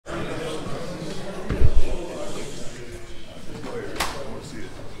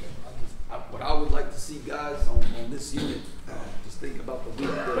this unit, just think about the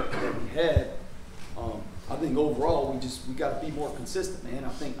week that we had. I think overall we got to be more consistent, man. I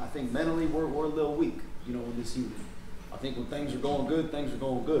think mentally we're a little weak, you know, in this unit. I think when things are going good, things are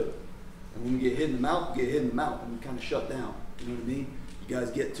going good. And when we get hit in the mouth, we get hit in the mouth, and we kind of shut down. You know what I mean? You guys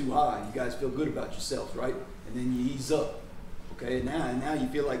get too high. You guys feel good about yourselves, right? And then you ease up. Okay, now you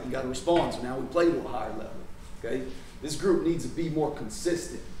feel like you got to respond. So now we play to a higher level. Okay, this group needs to be more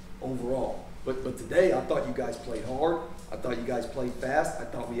consistent overall. But today I thought you guys played hard. I thought you guys played fast. I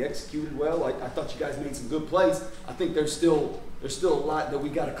thought we executed well. I thought you guys made some good plays. I think there's still a lot that we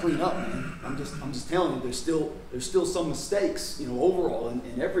got to clean up, man. I'm just telling you, there's still some mistakes, you know, overall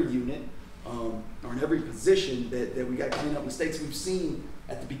in every unit or in every position that we got to clean up. Mistakes we've seen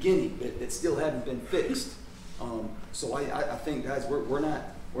at the beginning that still haven't been fixed. So I think, guys, we're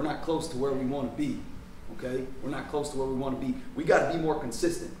not close to where we want to be. Okay, we're not close to where we want to be. We got to be more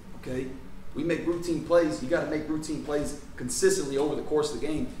consistent. Okay, we make routine plays. You got to make routine plays consistently over the course of the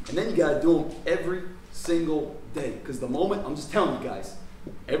game, and then you got to do them every single day. Because the moment, I'm just telling you guys,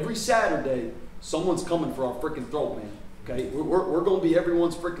 every Saturday someone's coming for our freaking throat, man. Okay, we're going to be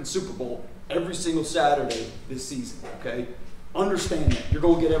everyone's freaking Super Bowl every single Saturday this season. Okay, understand that you're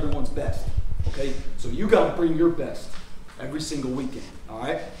going to get everyone's best. Okay, so you got to bring your best every single weekend. All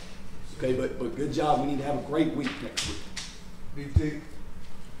right. Okay, but good job. We need to have a great week next week. BT.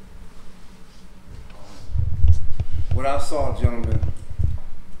 What I saw, gentlemen,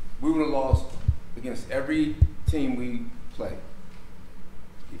 we would have lost against every team we played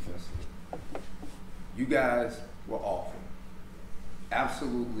defensively. You guys were awful.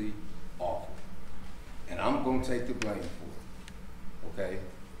 Absolutely awful. And I'm going to take the blame for it. Okay?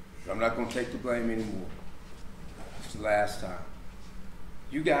 But I'm not going to take the blame anymore. It's the last time.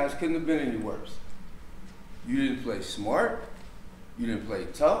 You guys couldn't have been any worse. You didn't play smart, you didn't play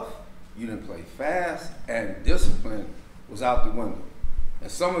tough, you didn't play fast, and discipline was out the window.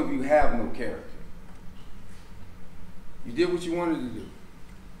 And some of you have no character. You did what you wanted to do.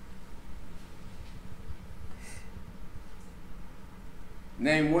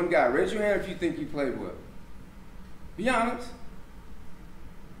 Name one guy. Raise your hand if you think you played well. Be honest.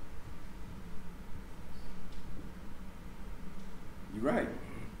 You're right.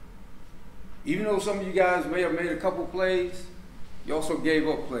 Even though some of you guys may have made a couple plays, you also gave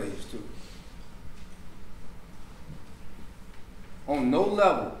up plays too. On no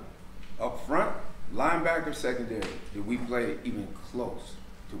level, up front, linebacker, secondary, did we play even close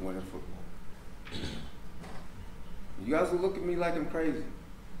to winning football. You guys will look at me like I'm crazy.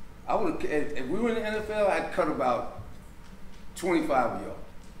 I would, if we were in the NFL, I'd cut about 25 of y'all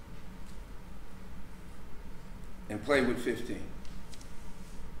and play with 15.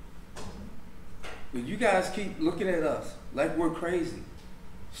 But you guys keep looking at us like we're crazy.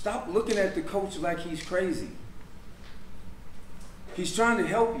 Stop looking at the coach like he's crazy. He's trying to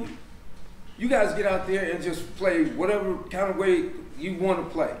help you. You guys get out there and just play whatever kind of way you want to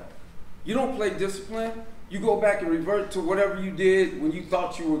play. You don't play discipline. You go back and revert to whatever you did when you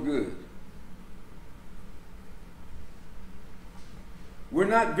thought you were good. We're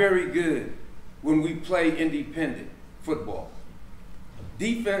not very good when we play independent football.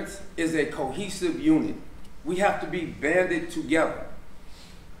 Defense is a cohesive unit. We have to be banded together.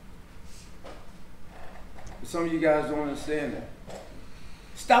 But some of you guys don't understand that.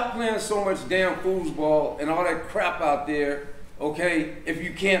 Stop playing so much damn foosball and all that crap out there, okay, if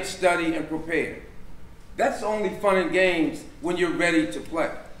you can't study and prepare. That's only fun and games when you're ready to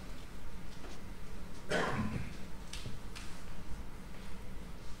play.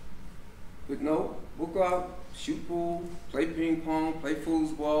 But no, we'll go out, shoot pool, play ping pong, play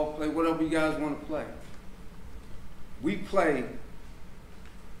foosball, play whatever you guys want to play. We play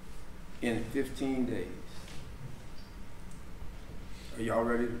in 15 days. Are y'all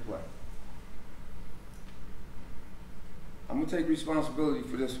ready to play? I'm going to take responsibility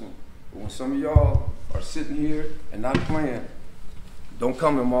for this one. But when some of y'all are sitting here and not playing, don't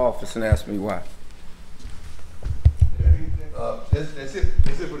come in my office and ask me why. That's it.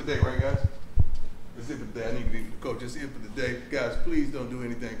 That's it for the day, right, guys? That's it for the day. I need to be coach. That's it for the day. Guys, please don't do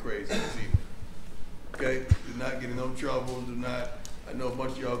anything crazy this evening. Okay? Do not get in no trouble. Do not. I know a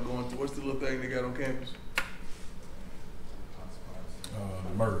bunch of y'all going through. What's the little thing they got on campus?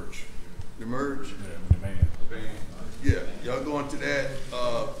 The merge. The merge? Yeah, with the man. Yeah, y'all going to that.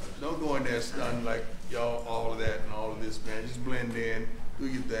 Don't go in there stunned like y'all all of that and all of this, man. Just blend in, do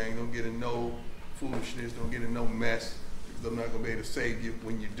your thing. Don't get in no foolishness. Don't get in no mess. Because I'm not gonna be able to save you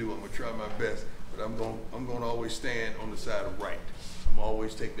when you do. I'm gonna try my best, but I'm gonna always stand on the side of right. I'm gonna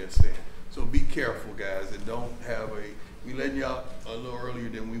always take that stand. So be careful, guys, and don't have we letting you out a little earlier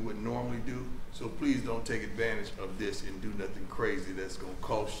than we would normally do. So please don't take advantage of this and do nothing crazy that's going to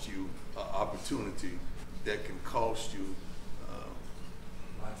cost you an opportunity that can cost you.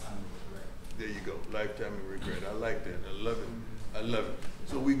 There you go, lifetime of regret. I like that. I love it. I love it.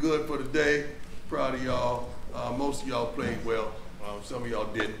 So we good for today. Proud of y'all. Most of y'all played well. Some of y'all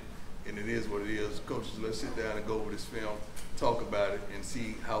didn't, and it is what it is. Coaches, let's sit down and go over this film, talk about it, and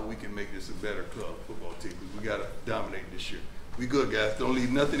see how we can make this a better club football team. Because we got to dominate this year. We good, guys. Don't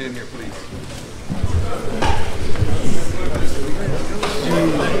leave nothing in here, please.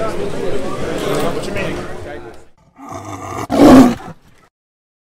 What you mean?